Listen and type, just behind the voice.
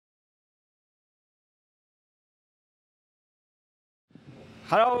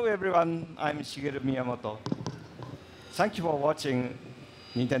Hello everyone, I'm Shigeru Miyamoto. Thank you for watching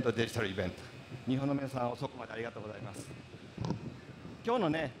Nintendo Digital Event. 日本の皆さん遅くまでありがとうございます。今日の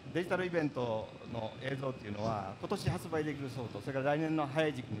ね、デジタルイベントの映像というのは、今年発売できるソフト、それから来年の早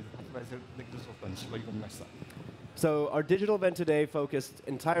い時期に発売できるソフトに絞り込みました。So our digital event today focused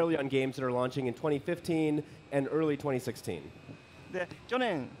entirely on games that are launching in 2015 and early 2016. で、去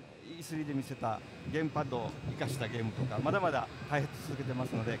年 E3 で見せたゲームパッドを生かしたゲームとか、まだまだ開発続けてます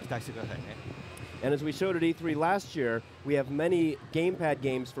ので期待してくださいね。And as we showed at E3 last year, we have many gamepad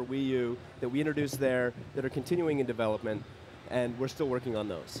games for Wii U that we introduced there that are continuing in development, and we're still working on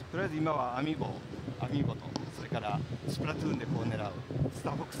those. とりあえず今はアミーボと、それからスプラトゥーンでこう狙う、ス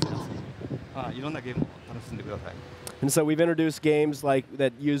ターフォックスで遊ぶ、いろんなゲームを楽しんでください。And so we've introduced games like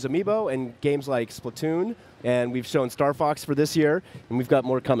that use Amiibo and games like Splatoon, and we've shown Star Fox for this year, and we've got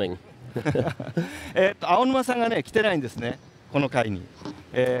more coming. 青沼さんがね来てないんですね、この回に。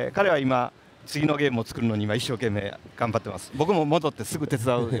彼は今次のゲームを作るのに今一生懸命頑張ってます。僕も戻ってすぐ手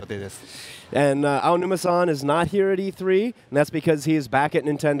伝う予定です。And Aonuma-san is not here at E3, and that's because he is back at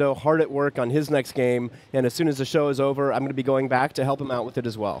Nintendo, hard at work on his next game. And as soon as the show is over, I'm going to be going back to help him out with it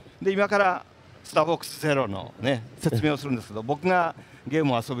as well. で今からスターフォックスゼロのね説明をするんですけど、僕がゲー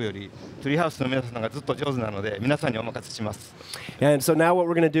ムを遊ぶよりTreehouseの皆さんがずっと上手なので皆さんにお任せします。And so now what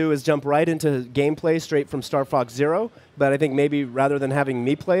we're going to do is jump right into gameplay straight from Star Fox Zero. But I think maybe rather than having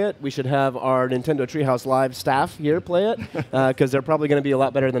me play it, we should have our Nintendo Treehouse Live staff here play it, because they're probably going to be a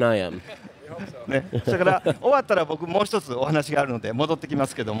lot better than I am. ね、それから終わったら僕もう一つお話があるので戻ってきま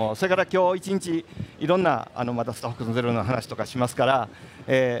すけども、それから今日一日いろんなまたスタッフのゼロの話とかしますから、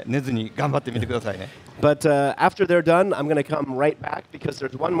寝ずに頑張ってみてくださいね。But after they're done, I'm going to come right back because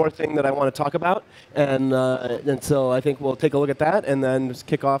there's one more thing that I want to talk about, and so I think we'll take a look at that and then just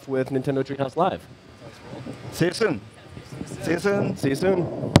kick off with Nintendo Treehouse Live. See you soon. See you soon. See you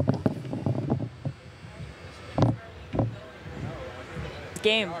soon.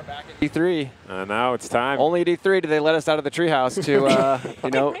 Game. E3. Now it's time. Only at E3 do they let us out of the treehouse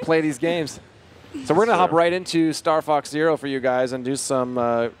to play these games. So we're going to hop right into Star Fox Zero for you guys and do some.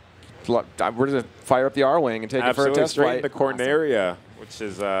 We're going to fire up the R-Wing and take it for a test flight. flight. The Corneria, which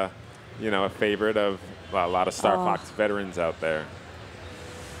is a favorite of a lot of Star Fox veterans out there.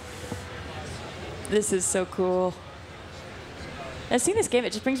 This is so cool. I've seen this game.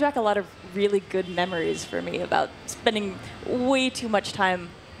 It just brings back a lot of really good memories for me about spending way too much time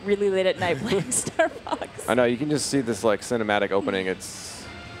really late at night playing Star Fox. I know, you can just see this like cinematic opening. It's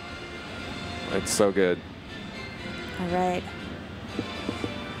so good. All right.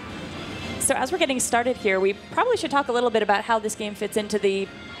 So as we're getting started here, we probably should talk a little bit about how this game fits into the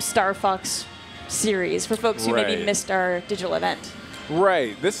Star Fox series for folks who maybe missed our digital event.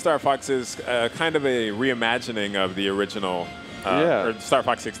 Right. This Star Fox is kind of a reimagining of the original or Star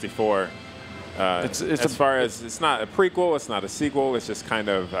Fox 64. As far as it's not a prequel, it's not a sequel, it's just kind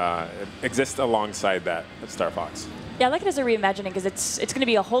of it exists alongside that of Star Fox. Yeah, I like it as a reimagining because it's going to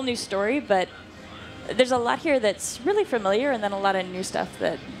be a whole new story, but there's a lot here that's really familiar and then a lot of new stuff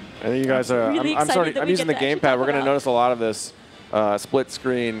that I think you guys are. Really I'm using the gamepad. We're going to notice a lot of this split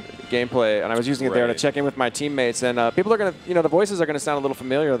screen gameplay, and I was using it there to check in with my teammates. And people are going to, the voices are going to sound a little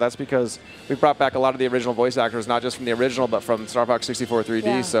familiar. That's because we brought back a lot of the original voice actors, not just from the original, but from Star Fox 64 3D.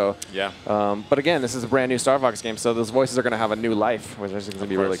 Yeah. So, yeah. But again, this is a brand new Star Fox game, so those voices are going to have a new life, which is going to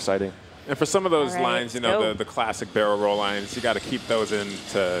be really exciting. And for some of those lines, the classic barrel roll lines, you got to keep those in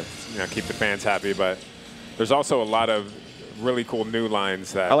to keep the fans happy. But there's also a lot of really cool new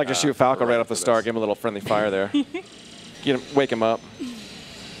lines that I like to shoot Falco right off the start, give him a little friendly fire there. Wake him up.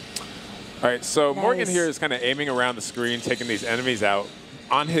 All right, so Morgan here is kind of aiming around the screen, taking these enemies out.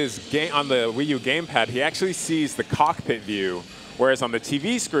 On the Wii U gamepad, he actually sees the cockpit view, whereas on the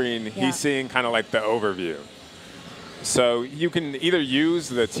TV screen, he's seeing kind of like the overview. So you can either use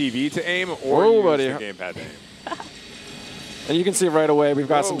the TV to aim or use the gamepad to aim. And you can see right away we've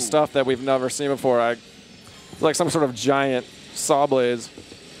got some stuff that we've never seen before. Like some sort of giant saw blades.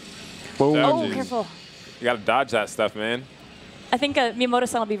 Boom. Oh, careful. You got to dodge that stuff, man. I think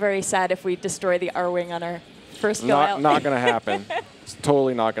Miyamoto-san will be very sad if we destroy the R-Wing on our first go out. Not going to happen. It's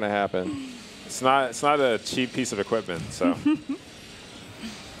totally not going to happen. It's not a cheap piece of equipment, so.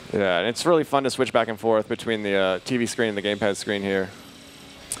 Yeah, and it's really fun to switch back and forth between the TV screen and the gamepad screen here.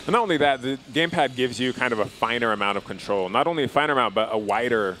 And not only that, the gamepad gives you kind of a finer amount of control. Not only a finer amount, but a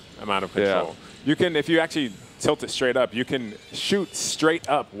wider amount of control. Yeah. You can, if you actually tilt it straight up, you can shoot straight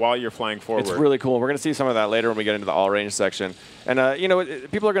up while you're flying forward. It's really cool. We're going to see some of that later when we get into the all-range section. And,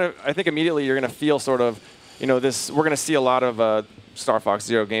 people are going to, I think immediately you're going to feel sort of, this, we're going to see a lot of Star Fox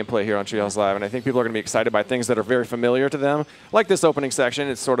Zero gameplay here on Treehouse Live, and I think people are going to be excited by things that are very familiar to them, like this opening section.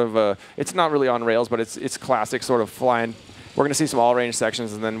 It's sort of it's not really on rails, but it's classic sort of flying. We're going to see some all-range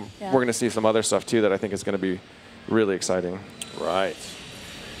sections, and then we're going to see some other stuff too that I think is going to be really exciting. Right.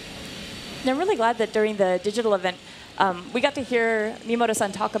 And I'm really glad that during the digital event, we got to hear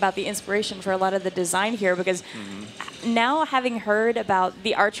Miyamoto-san talk about the inspiration for a lot of the design here, because now having heard about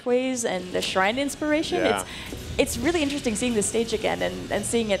the archways and the shrine inspiration, it's really interesting seeing the stage again and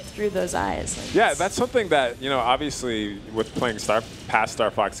seeing it through those eyes. Like yeah, that's something that, you know, obviously with playing past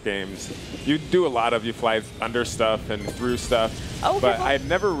Star Fox games, you do a lot of, you fly under stuff and through stuff, but I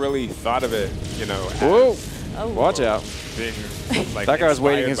never really thought of it, you know, Whoa! Watch out. Being, like, that guy was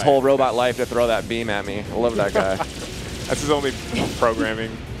waiting his whole robot life to throw that beam at me. I love that guy. That's his only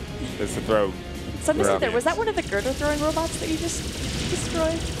programming, is to throw. Something like that. Was that one of the girder throwing robots that you just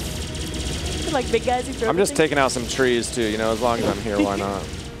destroyed? Like big guys who throw I'm just taking out some trees too, you know, as long as I'm here, why not?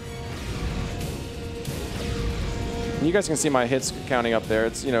 And you guys can see my hits counting up there.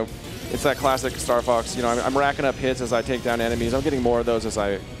 It's, you know, it's that classic Star Fox. You know, I'm racking up hits as I take down enemies. I'm getting more of those as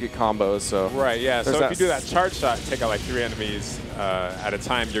I get combos. So right, yeah. So if you do that charge shot, take out like 3 enemies at a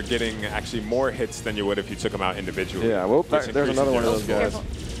time, you're getting actually more hits than you would if you took them out individually. Yeah. Well, there's another one of those guys.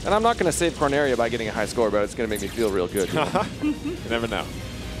 And I'm not going to save Corneria by getting a high score, but it's going to make me feel real good. You never know.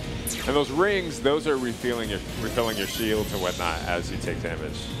 And those rings, those are refilling your shields and whatnot as you take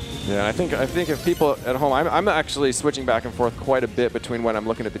damage. Yeah, I think if people at home, I'm actually switching back and forth quite a bit between when I'm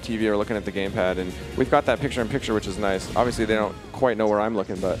looking at the TV or looking at the gamepad, and we've got that picture-in-picture, which is nice. Obviously, they don't quite know where I'm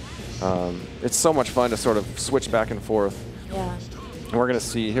looking, but it's so much fun to sort of switch back and forth. Yeah. And we're going to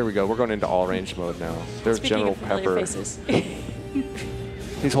see, here we go, we're going into all-range mode now. There's Speaking General of familiar Pepper. faces.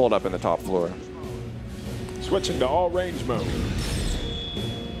 He's holed up in the top floor. Switching to all-range mode.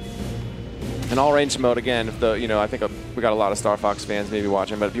 In all-range mode, again, you know, I think we got a lot of Star Fox fans maybe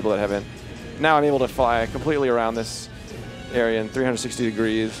watching, but people that haven't. Now I'm able to fly completely around this area in 360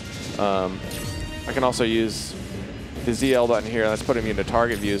 degrees. I can also use the ZL button here. That's putting me into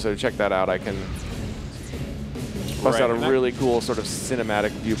target view, so check that out. I can bust out a really cool sort of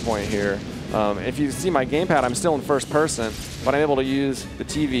cinematic viewpoint here. If you see my gamepad, I'm still in first person, but I'm able to use the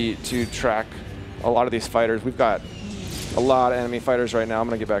TV to track a lot of these fighters. We've got a lot of enemy fighters right now. I'm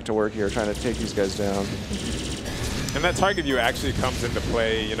going to get back to work here trying to take these guys down. And that target view actually comes into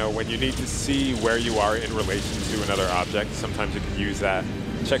play, you know, when you need to see where you are in relation to another object. Sometimes you can use that.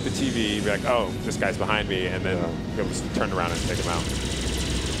 Check the TV, be like, oh, this guy's behind me, and then be able to turn around and take him out.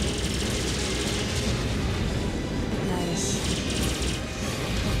 Nice.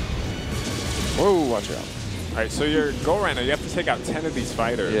 Whoa, watch out. All right, so your goal right now, you have to take out 10 of these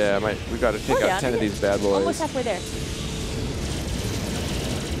fighters. Yeah, we've got to take out 10 of these bad boys. Almost halfway there.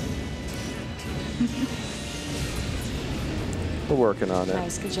 We're working on it.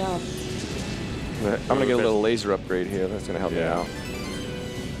 Nice, good job. I'm going to get a little laser upgrade here. That's going to help me out.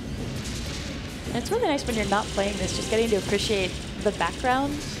 And it's really nice when you're not playing this, just getting to appreciate the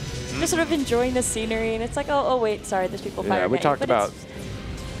background, just sort of enjoying the scenery, and it's like, oh wait, sorry, there's people firing. Yeah, we talked about,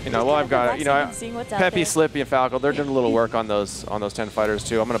 you know, well, I've got, you know, Peppy, Slippy, and Falco. They're doing a little work on those 10 fighters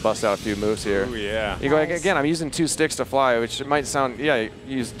too. I'm going to bust out a few moves here. Oh yeah. You go again. I'm using 2 sticks to fly, which might sound, yeah, you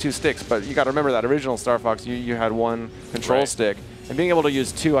use 2 sticks, but you got to remember that original Star Fox, you had 1 control stick, and being able to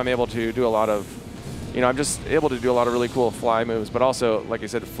use 2, I'm able to do a lot of, you know, I'm just able to do a lot of really cool fly moves, but also, like I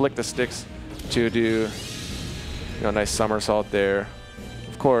said, flick the sticks to do, you know, a nice somersault there.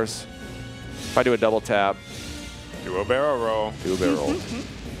 Of course, if I do a double tap, do a barrel roll. Do a barrel roll.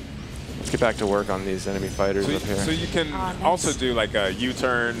 Let's get back to work on these enemy fighters up here. So you can also do like a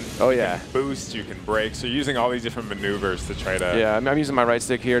U-turn. Oh yeah. You can boost. You can brake. So you're using all these different maneuvers to try to. Yeah, I'm using my right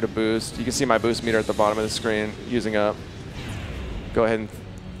stick here to boost. You can see my boost meter at the bottom of the screen using up. Go ahead and.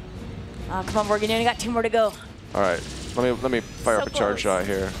 Come on, Morgan, you only got 2 more to go. All right, let me fire up a charge shot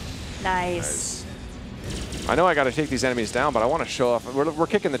here. Nice. I know I got to take these enemies down, but I want to show off. We're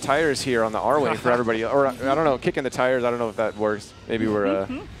kicking the tires here on the R-Wing for everybody. Or I don't know, kicking the tires. I don't know if that works. Maybe we're.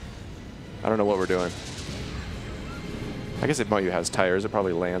 I don't know what we're doing. I guess it might has tires. It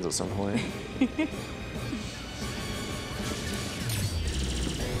probably lands at some point.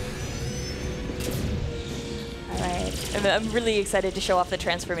 All right. I'm really excited to show off the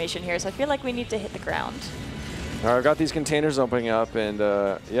transformation here, so I feel like we need to hit the ground. All right, I've got these containers opening up, and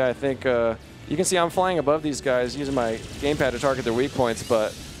yeah, I think you can see I'm flying above these guys using my gamepad to target their weak points,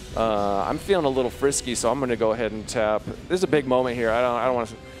 but I'm feeling a little frisky, so I'm going to go ahead and tap. This is a big moment here. I don't want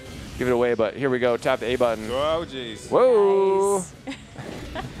to give it away, but here we go. Tap the A button. Oh, jeez. Whoa. Nice.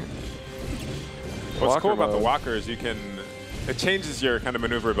 What's cool about the walker is you can it changes your kind of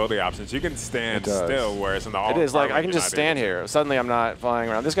maneuverability options. You can stand still, whereas in the all it is like I can just stand here. Suddenly I'm not flying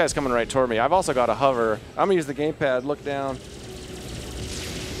around. This guy's coming right toward me. I've also got a hover. I'm gonna use the gamepad, look down.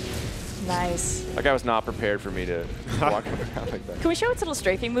 Nice. That guy was not prepared for me to walk around like that. Can we show its little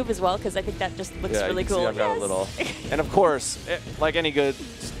strafing move as well? Because I think that just looks really cool. See I've got a little. And of course, like any good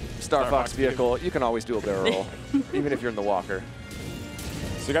Star Fox vehicle, you can always do a barrel roll, even if you're in the walker.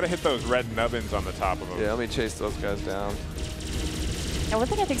 So you got to hit those red nubbins on the top of them. Yeah, let me chase those guys down. And one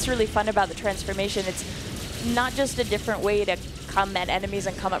thing I think is really fun about the transformation, it's not just a different way to come at enemies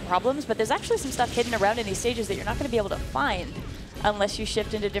and come at problems, but there's actually some stuff hidden around in these stages that you're not going to be able to find unless you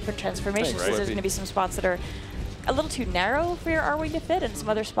shift into different transformations. Thanks, So there's going to be some spots that are a little too narrow for your R-Wing to fit, and some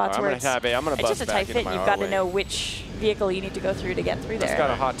other spots where it's just a tight fit, and you've got to know which vehicle you need to go through to get through there. Just got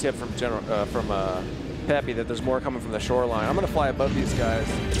a hot tip from Peppy that there's more coming from the shoreline. I'm going to fly above these guys.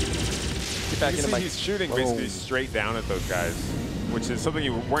 Get back into my... He's shooting basically straight down at those guys, which is something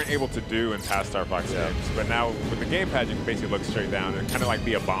you weren't able to do in past Star Fox games. But now with the gamepad, you can basically look straight down and kind of like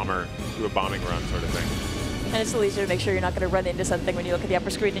be a bomber, do a bombing run sort of thing. And it's a little easier to make sure you're not going to run into something when you look at the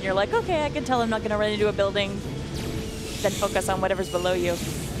upper screen and you're like, okay, I can tell I'm not going to run into a building. Then focus on whatever's below you.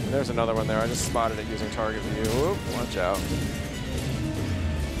 And there's another one there. I just spotted it using target view. Whoop, watch out.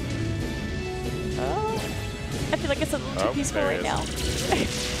 Oh, I feel like it's a little too peaceful right now.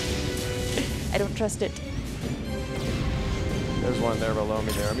 I don't trust it. There's one there below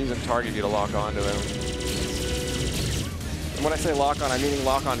me there. I'm using target view to lock onto him. And when I say lock on, I'm meaning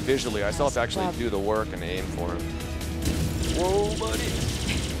lock on visually. I still have to actually do the work and aim for him. Whoa, buddy.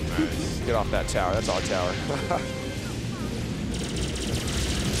 Nice. Get off that tower. That's our tower.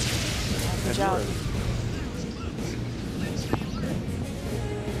 Good job.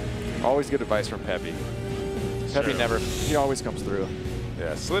 Always good advice from Peppy. Peppy never, he always comes through.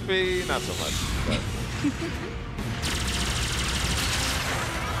 Yeah, Slippy, not so much.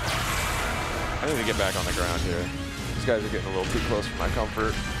 I need to get back on the ground here. These guys are getting a little too close for my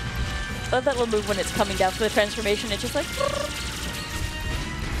comfort. I love that little move when it's coming down for the transformation. It's just like...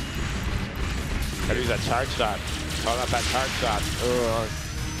 Gotta use that charge shot. Call out that charge shot. Oh,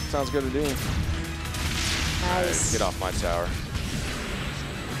 sounds good to do. Nice. Get off my tower.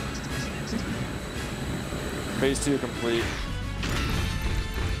 Phase 2 complete.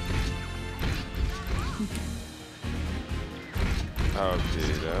 Oh,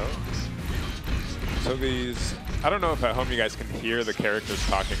 Tito. So these, I don't know if at home you guys can hear the characters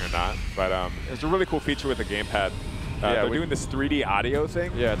talking or not, but it's a really cool feature with the gamepad. They're doing this 3D audio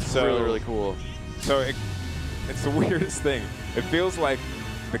thing. Yeah, it's really, really cool. So it's the weirdest thing. It feels like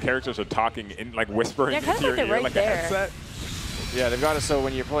the characters are talking in, like whispering into your ear, like a headset. Yeah, they've got it so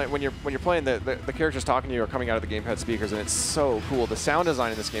when you're playing, the characters talking to you are coming out of the gamepad speakers, and it's so cool. The sound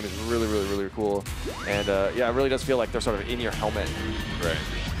design in this game is really, really, really cool, and yeah, it really does feel like they're sort of in your helmet. Right.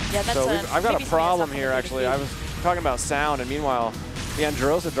 Yeah, that's so I've got a problem here actually. I was talking about sound, and meanwhile, the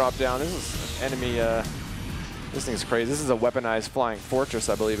Androsa dropped down. This is enemy. This thing's crazy. This is a weaponized flying fortress,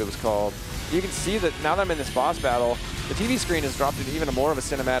 I believe it was called. You can see that now that I'm in this boss battle, the TV screen has dropped into even more of a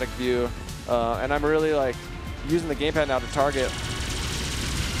cinematic view, and I'm really like using the gamepad now to target. Nice.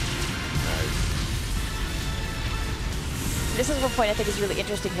 This is one point I think is really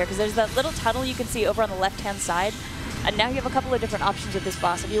interesting here, because there's that little tunnel you can see over on the left-hand side, and now you have a couple of different options with this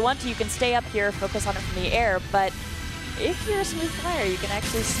boss. If you want to, you can stay up here, focus on it from the air, but if you're a smooth flyer, you can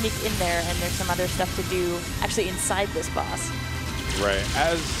actually sneak in there, and there's some other stuff to do actually inside this boss. Right.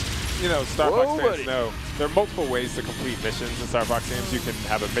 As you know, Star Fox fans know, there are multiple ways to complete missions in Star Fox games. You can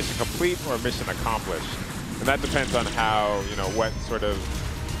have a mission complete or a mission accomplished. And that depends on how, you know, what sort of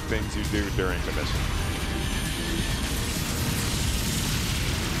things you do during the mission.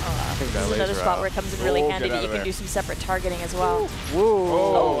 I think This is another spot where it comes in really handy that you can do some separate targeting as well. Whoa,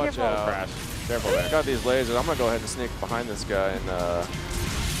 oh, watch out. Crash. Careful there. Got these lasers. I'm going to go ahead and sneak behind this guy, and I'm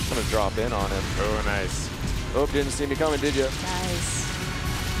going to drop in on him. Oh, nice. Oh, didn't see me coming, did you? Nice.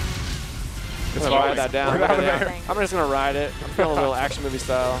 I'm going to ride that down. I'm just going to ride it. I'm feeling a little action movie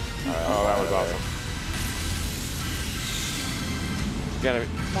style. Oh, that was awesome.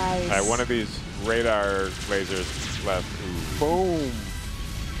 Nice. All right, one of these radar lasers left. Ooh. Boom.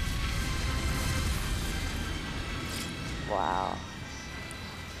 Wow.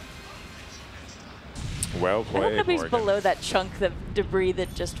 Well I played, hope nobody's Morgan. below that chunk of debris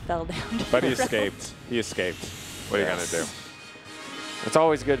that just fell down. But he escaped. He escaped. What are you going to do? It's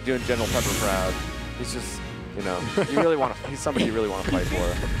always good doing General Pepper proud. He's just, you know, you really want to. He's somebody you really want to fight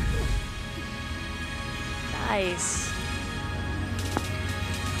for. Nice.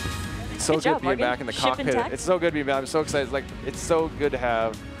 It's so Good good job, being Morgan. back in the Ship cockpit. intact? It's so good being back. I'm so excited. Like, it's so good to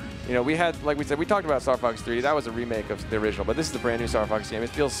have You know, we had, like we said, we talked about Star Fox 3. That was a remake of the original, but this is the brand new Star Fox game. It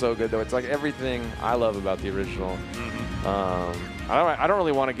feels so good, though. It's like everything I love about the original. I don't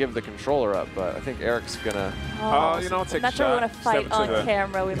really want to give the controller up, but I think Eric's gonna. Oh, you know, take I'm not a sure we shot. want to fight on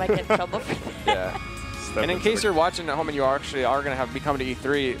camera. We might get in trouble for that. Yeah. And in case you're watching at home and you actually are going to be coming to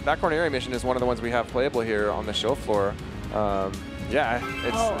E3, that Corneria mission is one of the ones we have playable here on the show floor. Yeah,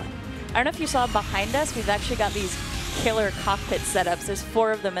 it's. I don't know if you saw behind us. We've actually got these killer cockpit setups. There's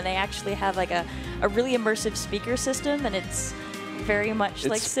 4 of them, and they actually have like a really immersive speaker system, and it's very much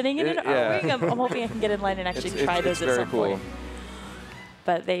like sitting in an R-Wing. I'm hoping I can get in line and actually try those at some point.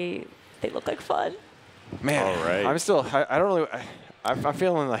 But they look like fun. Man, all right. I'm still. I don't really. I'm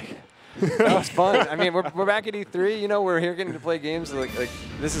feeling like that was fun. I mean, we're back at E3. You know, we're here getting to play games. Like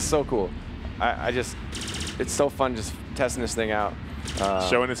this is so cool. I just, it's so fun just testing this thing out.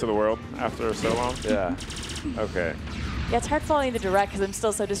 Showing it to the world after so long. Yeah. Okay. Yeah, it's hard following the direct because I'm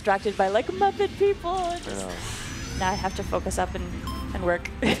still so distracted by like Muppet people. Now I have to focus up and work.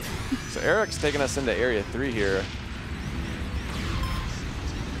 So Eric's taking us into Area 3 here.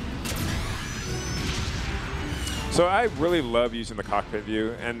 So I really love using the cockpit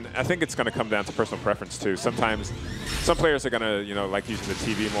view, and I think it's going to come down to personal preference too. Sometimes, some players are going to, you know, like using the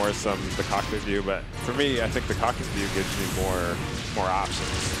TV more, some the cockpit view. But for me, I think the cockpit view gives me more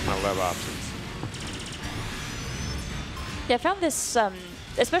options. I love options. Yeah, I found this,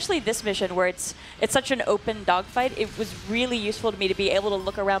 especially this mission where it's such an open dogfight. It was really useful to me to be able to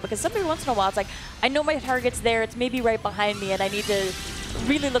look around because every once in a while it's like I know my target's there, it's maybe right behind me, and I need to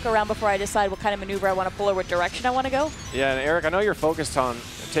really look around before I decide what kind of maneuver I want to pull or what direction I want to go. Yeah, and Eric, I know you're focused on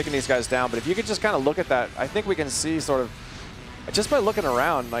taking these guys down, but if you could just kind of look at that, I think we can see sort of, just by looking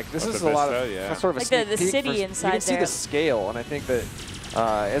around, like this is a lot of sort of like a sneak the peek city inside you can see there. the scale, and I think that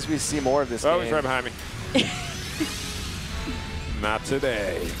as we see more of this game. Oh, he's right behind me. Not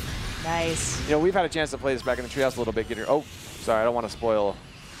today. Nice. You know, we've had a chance to play this back in the Treehouse a little bit. Oh, sorry, I don't want to spoil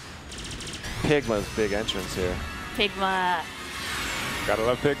Pigma's big entrance here. Pigma. Gotta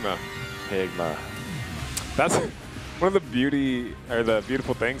love Pigma. Pigma. That's one of the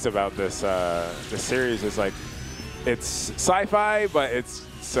beautiful things about this this series is like it's sci-fi, but it's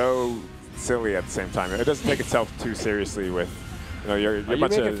so silly at the same time. It doesn't take itself too seriously with, you know, you're Are you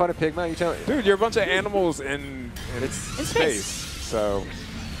making fun of Pigma? You tell me. Dude, you're a bunch of animals in space. So.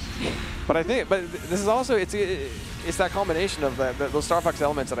 But I think, this is also, it's that combination of those Star Fox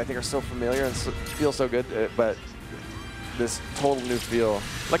elements that I think are so familiar and feel so good, but this total new feel.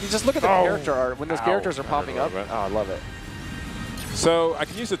 Like, you just look at the character art, when those characters are popping up. Oh, I love it. So I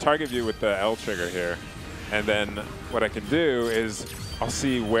can use the target view with the L trigger here, and then what I can do is I'll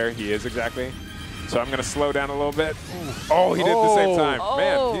see where he is exactly. So I'm going to slow down a little bit. Oh, he did at the same time. Oh.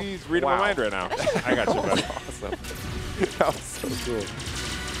 Man, he's reading my mind right now. I got you, buddy. Awesome. That was so cool.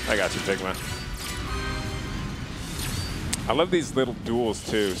 I got you, Pigma. I love these little duels,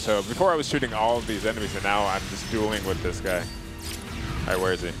 too. So before I was shooting all of these enemies, and now I'm just dueling with this guy. All right,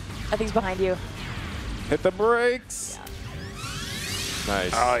 where is he? I think he's behind you. Hit the brakes. Yeah.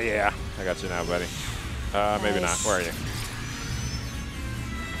 Nice. Oh, yeah. I got you now, buddy. Maybe not. Where are you?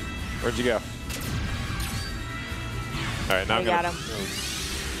 Where'd you go? All right, now I'm got going him.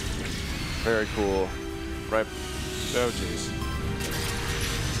 Very cool. Right. Oh, jeez.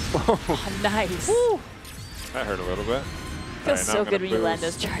 Oh, nice. Woo. That hurt a little bit. Feels so good when you land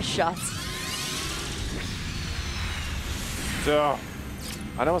those charge shots. So,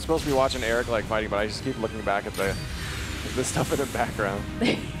 I know I'm supposed to be watching Eric like fighting, but I just keep looking back at the stuff in the background.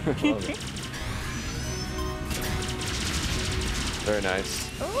 Love it. Very nice.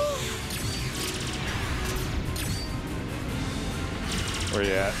 where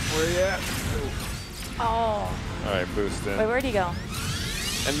you at? Where you at? Oh. All right, boost in. Wait, where'd he go?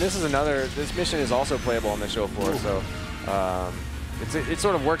 And this is this mission is also playable on the show floor, so it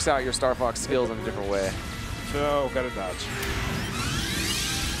sort of works out your Star Fox skills in a different way. So, gotta dodge.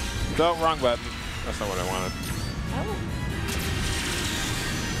 No, wrong button. That's not what I wanted. Oh.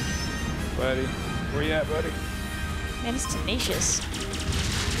 Buddy, where you at, buddy? Man, it's tenacious.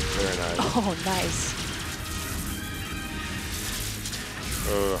 Very nice. Oh, nice.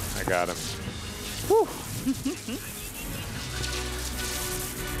 Oh, I got him. Whew.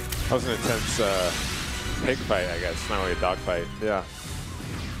 That was an intense pig fight, I guess. Not really a dog fight. Yeah.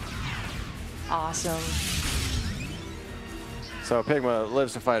 Awesome. So Pigma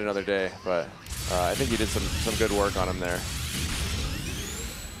lives to fight another day, but I think you did some good work on him there.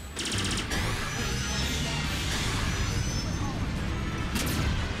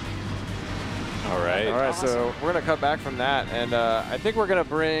 All right. All right, Awesome. so we're going to cut back from that, and I think we're going to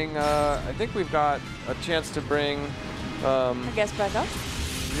bring, I think we've got a chance to bring, I guess back up.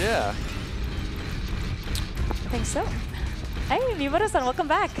 Yeah. I think so. Hey, Miyamoto-san, welcome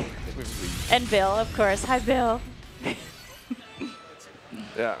back. And Bill, of course. Hi, Bill.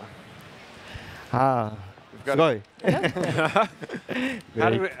 Yeah. ああ、すごい。 How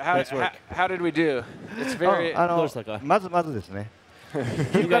did we, how did we do? It's very. どうしたか？まずですね。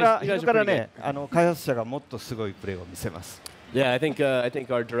昼からね、開発者がもっとすごいプレーを見せます。 Yeah, I think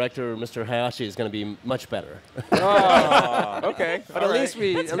our director, Mr. Hayashi, is going to be much better. Oh, okay. But at least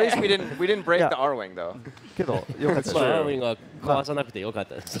we didn't break Yeah. the R wing though. けどよかったです。まあ、Arwingは壊さなくてよかっ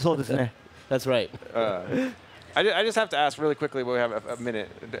たです。そうですね。 That's right. I just have to ask really quickly. We have a minute.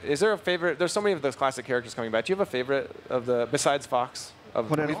 Is there a favorite? There's so many of those classic characters coming back. Do you have a favorite of the besides Fox? We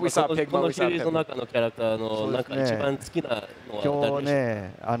saw こ Pigmo. の We シ saw リーズの Pigmo. 中のキャラクターのなんか一番好きなのは今日誰でしょう？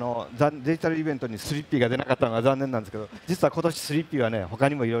ね、デジタルイベントにスリッピーが出なかったのが残念なんですけど、実は今年スリッピーはね、他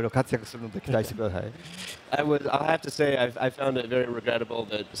にもいろいろ活躍するので期待してください。I'll have to say I found it very regrettable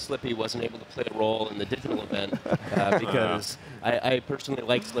that Slippy wasn't able to play a role in the digital event because I personally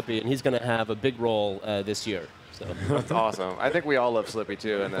like Slippy and he's going to have a big role this year. So. That's awesome. I think we all love Slippy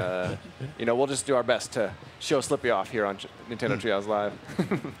too, and we'll just do our best to show Slippy off here on Nintendo Treehouse Live.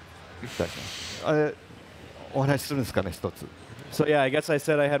 あれお話しするんですかね、一つ。 So yeah, I guess I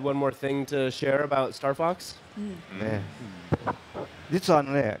said I had one more thing to share about Star Fox. ね、実は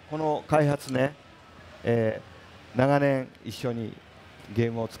この開発ね、長年一緒にゲ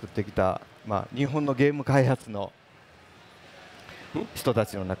ームを作ってきた、日本のゲーム開発の人た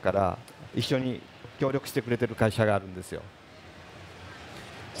ちの中から一緒に協力してくれてる会社があるんですよ。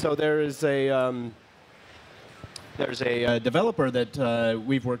 So there's a developer that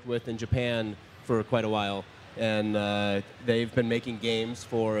we've worked with in Japan for quite a while, and they've been making games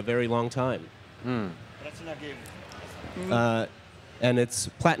for a very long time. And it's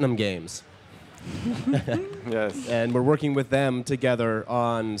Platinum Games. Yes. And we're working with them together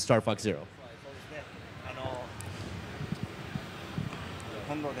on Star Fox Zero.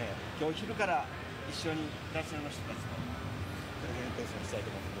 今度ね、今日昼から一緒にプラチナの人たちとプレゼンテーションしたいと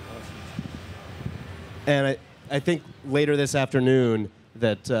思って楽しみです。 And I think later this afternoon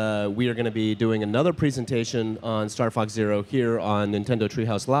that we are going to be doing another presentation on Star Fox Zero here on Nintendo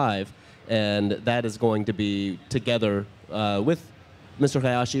Treehouse Live, and that is going to be together with Mr.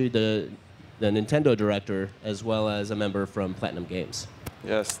 Hayashi, the Nintendo director, as well as a member from Platinum Games.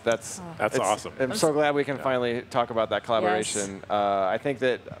 Yes, that's awesome. I'm so glad we can finally talk about that collaboration. Yes. I think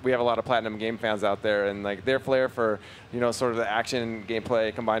that we have a lot of Platinum game fans out there, and like their flair for sort of the action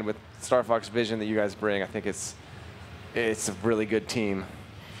gameplay combined with Star Fox vision that you guys bring. I think it's a really good team.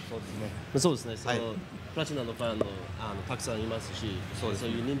 そうですね。そうですね。そのプラチナのファンのたくさんいますし、そう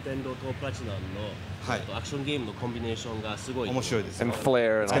いう任天堂とプラチナのアクションゲームのコンビネーションがすごい面白いです。 And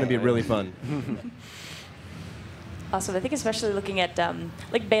flair. It's going to be really fun. Awesome. I think especially looking at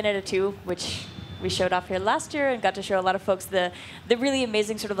like Bayonetta 2, which we showed off here last year and got to show a lot of folks the really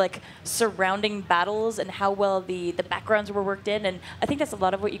amazing sort of like surrounding battles and how well the backgrounds were worked in. And I think that's a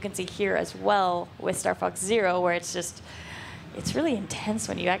lot of what you can see here as well with Star Fox Zero, where it's really intense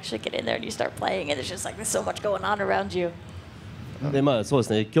when you actually get in there and you start playing, and it's just like there's so much going on around you. でそうで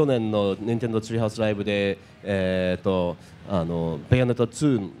すね。去年の Nintendo Treehouse Live でベヨネット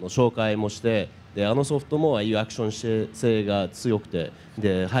2の紹介もして、でソフトもああいうアクション性が強くて、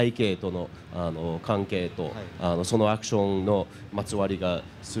で背景との関係と、そのアクションのまつわりが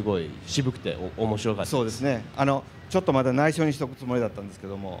すごい渋くて面白かったです。そうですね。ちょっとまだ内緒にしておくつもりだったんですけ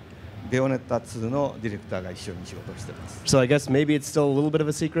ども、ベヨネッタ2のディレクターが一緒に仕事をしています。 So I guess maybe it's still a little bit of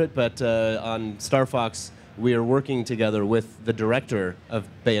a secret, but on Star Fox we are working together with the director of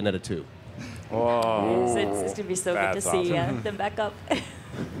Bayonetta 2. Whoa. It's going to be so good to That's see awesome. them back up.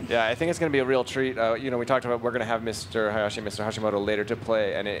 Yeah, I think it's going to be a real treat. We talked about we're going to have Mr. Hayashi and Mr. Hashimoto later to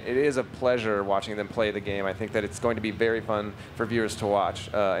play, and it is a pleasure watching them play the game. I think that it's going to be very fun for viewers to watch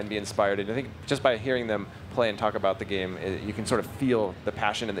and be inspired. And I think just by hearing them play and talk about the game, you can sort of feel the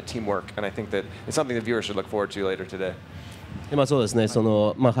passion and the teamwork. And I think that it's something the viewers should look forward to later today. でそうですね。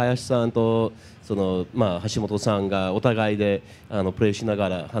林さんと橋本さんがお互いでプレイしなが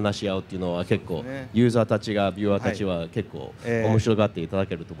ら話し合うっていうのは結構、ユーザーたちがビューアーたちは結構面白がっていただ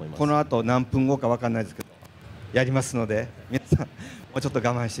けると思います。この後何分後かわかんないですけど、やりますので、皆さんもうちょっと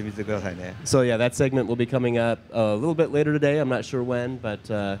我慢してみてくださいね。So yeah, that segment will be coming up a little bit later today. I'm not sure when, but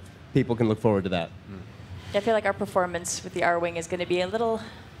people can look forward to that. I feel like our performance with the R-Wing is going to be a little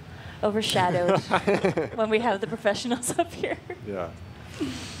overshadowed when we have the professionals up here. Yeah.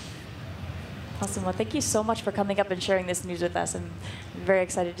 Awesome. Well, thank you so much for coming up and sharing this news with us. I'm very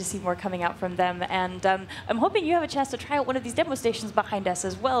excited to see more coming out from them. And I'm hoping you have a chance to try out one of these demo stations behind us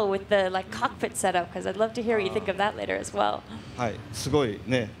as well with the cockpit setup, because I'd love to hear what you think of that later as well. はい、すごい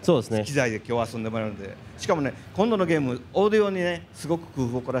ね、そうですね。機材で今日遊んでもらうので、しかもね、今度のゲーム、オーディオにね、すごく工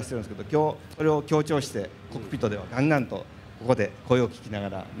夫を凝らしてるんですけど、今日それを強調して、コックピットではガンガンとここで声を聞きなが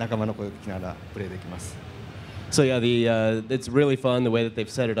ら、仲間の声を聞きながらプレイできます。So yeah, it's really fun the way that they've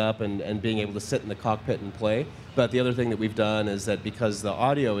set it up and being able to sit in the cockpit and play. But the other thing that we've done is that because the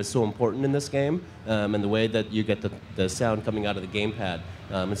audio is so important in this game, and the way that you get the sound coming out of the gamepad,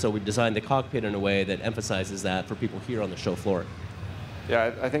 and so we've designed the cockpit in a way that emphasizes that for people here on the show floor.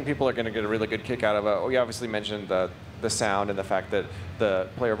 Yeah, I think people are going to get a really good kick out of it. We obviously mentioned the sound and the fact that the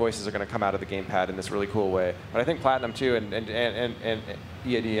player voices are going to come out of the gamepad in this really cool way. But I think Platinum too and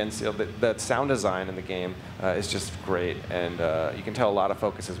EAD and Seal, the sound design in the game is just great, and you can tell a lot of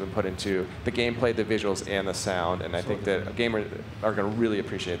focus has been put into the gameplay, the visuals, and the sound. And I think that gamers are going to really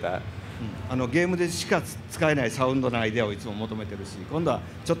appreciate that. ゲームでしか使えないサウンドのアイデアをいつも求めてるし、今度は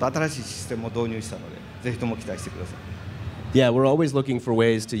ちょっと新しいシステムを導入したので、ぜひとも期待してください。Yeah, we're always looking for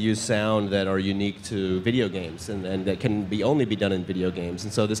ways to use sound that are unique to video games and that can only be done in video games.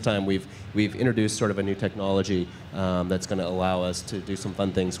 And so this time we've introduced sort of a new technology that's going to allow us to do some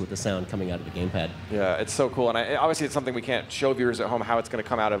fun things with the sound coming out of the gamepad. Yeah, it's so cool. And obviously it's something we can't show viewers at home how it's going to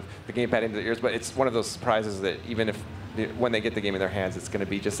come out of the gamepad into their ears, but it's one of those surprises that even if when they get the game in their hands, it's going to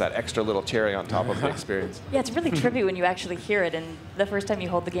be just that extra little cherry on top of the experience. Yeah, it's really trippy when you actually hear it. And the first time you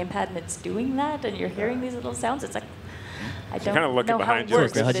hold the gamepad and it's doing that and you're hearing these little sounds, it's like, I don't kind of looking know how behind it you.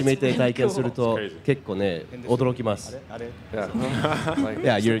 works, but 初め it's て really 体験する cool. と It's crazy. 結構ね驚きます Yeah. Like,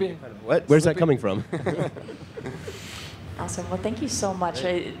 Yeah, you're Slippy. what? Where's that coming from? Awesome. Well, thank you so much.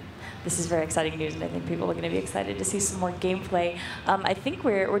 This is very exciting news, and I think people are going to be excited to see some more gameplay. I think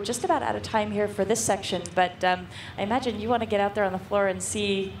we're just about out of time here for this section, but I imagine you want to get out there on the floor and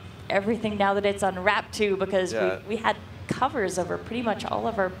see everything now that it's unwrapped too, because Yeah. we had covers over pretty much all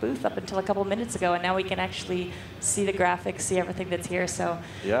of our booth up until a couple minutes ago, and now we can actually see the graphics, see everything that's here. So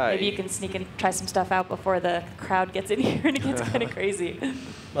Yeah, maybe you can sneak and try some stuff out before the crowd gets in here and it gets kind of crazy.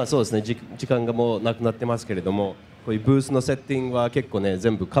 まあそうですね時間がもうなくなってますけれどもこういうブースのセッティングは結構ね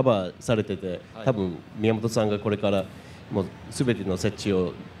全部カバーされてて多分宮本さんがこれからもう全ての設置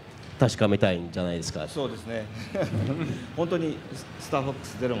を確かめたいんじゃないですか。そうですね。本当にスターフォック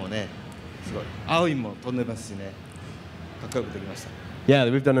スゼロもね、すごい青いも飛んでますしね、かっこよくできました。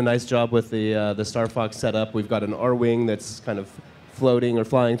Yeah, we've done a nice job with the Star Fox setup. We've got an R-wing that's kind of floating or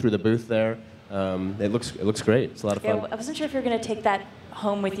flying through the booth there. It looks great. It's a lot of Yeah, fun. I wasn't sure if you were going to take that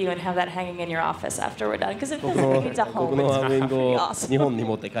home with you and have that hanging in your office after we're done, because it feels like it's a こ home. の It's アーウィング pretty を awesome. 日本に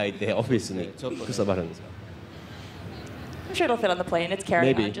持って帰ってオフィスにくさばるんですよ。I'm sure it'll fit on the plane. It's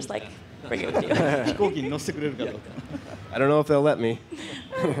carrying Maybe. on. Just like bring it with you. 飛行機に乗せてくれるかどうか。I don't know if they'll let me.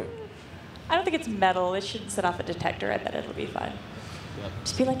 I don't think it's metal. It shouldn't set off a detector. I bet it'll be fine.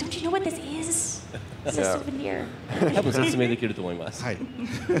 Just be like, don't you know what this is? It's a Yeah. souvenir. 多分説明できると思います。はい。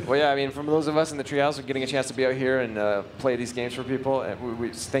 Well, yeah, I mean, from those of us in the Treehouse, we're getting a chance to be out here and play these games for people. And we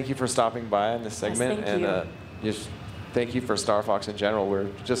thank you for stopping by in this segment. thank and just thank you for Star Fox in general. We're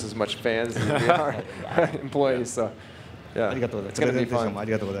just as much fans as we are employees. So, あ yeah, りがとうございます。 it's プレ going to ゼ be ンテーション fun. もあ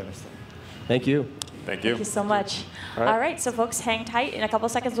りがとうございました。 Thank you. Thank you. Thank you so much. All right. All right, so folks, hang tight. In a couple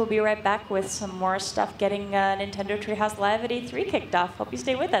seconds, we'll be right back with some more stuff getting Nintendo Treehouse Live at E3 kicked off. Hope you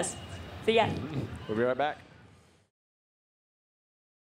stay with us. See ya. We'll be right back.